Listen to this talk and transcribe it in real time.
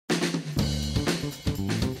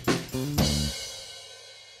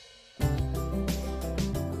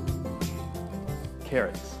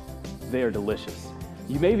carrots. They are delicious.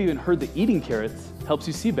 You may have even heard that eating carrots helps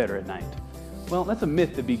you see better at night. Well, that's a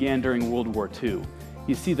myth that began during World War II.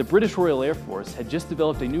 You see, the British Royal Air Force had just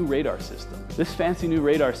developed a new radar system. This fancy new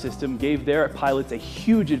radar system gave their pilots a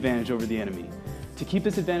huge advantage over the enemy. To keep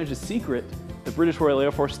this advantage a secret, the British Royal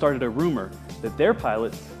Air Force started a rumor that their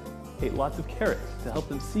pilots ate lots of carrots to help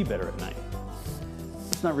them see better at night.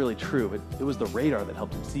 It's not really true, it was the radar that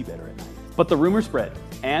helped them see better at night. But the rumor spread,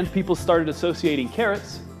 and people started associating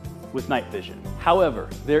carrots with night vision. However,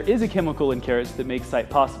 there is a chemical in carrots that makes sight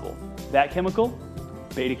possible. That chemical?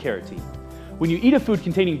 Beta-carotene. When you eat a food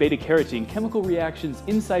containing beta-carotene, chemical reactions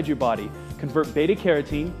inside your body convert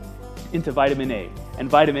beta-carotene into vitamin A, and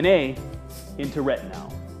vitamin A into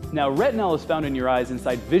retinal. Now, retinal is found in your eyes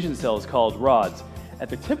inside vision cells called rods. At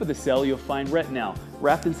the tip of the cell, you'll find retinal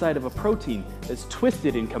wrapped inside of a protein that's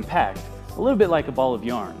twisted and compact, a little bit like a ball of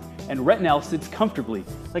yarn. And retinal sits comfortably,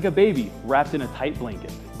 like a baby wrapped in a tight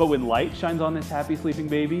blanket. But when light shines on this happy sleeping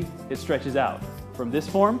baby, it stretches out from this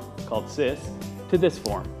form, called cis, to this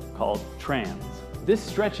form, called trans. This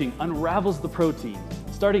stretching unravels the protein,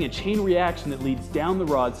 starting a chain reaction that leads down the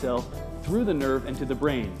rod cell, through the nerve, and to the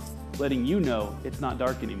brain, letting you know it's not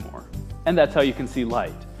dark anymore. And that's how you can see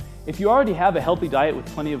light. If you already have a healthy diet with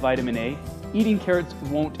plenty of vitamin A, eating carrots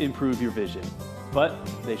won't improve your vision, but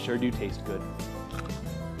they sure do taste good.